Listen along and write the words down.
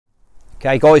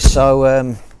Okay guys, so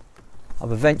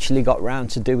I've eventually got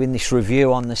round to doing this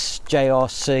review on this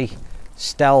JRC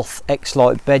Stealth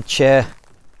X-lite bed chair.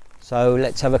 So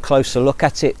let's have a closer look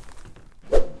at it.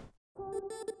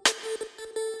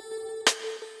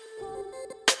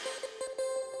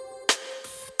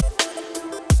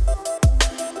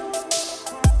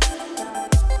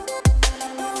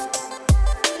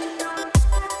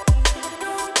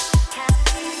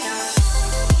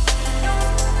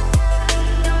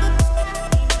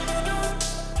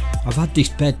 I've had this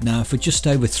bed now for just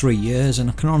over 3 years and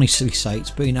I can honestly say it's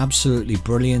been absolutely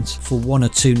brilliant for 1 or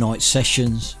 2 night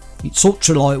sessions. It's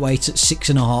ultra lightweight at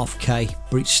 6.5k,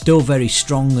 but it's still very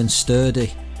strong and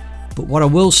sturdy. But what I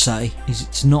will say is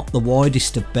it's not the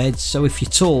widest of beds, so if you're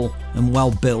tall and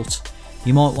well built,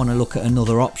 you might want to look at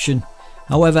another option.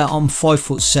 However, I'm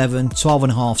 5'7",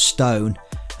 12.5 stone,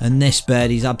 and this bed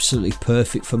is absolutely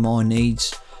perfect for my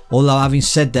needs. Although having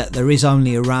said that, there is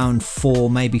only around 4,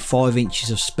 maybe 5 inches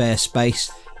of spare space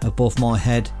above my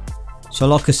head. So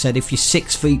like I said, if you're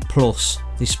 6 feet plus,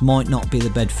 this might not be the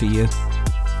bed for you.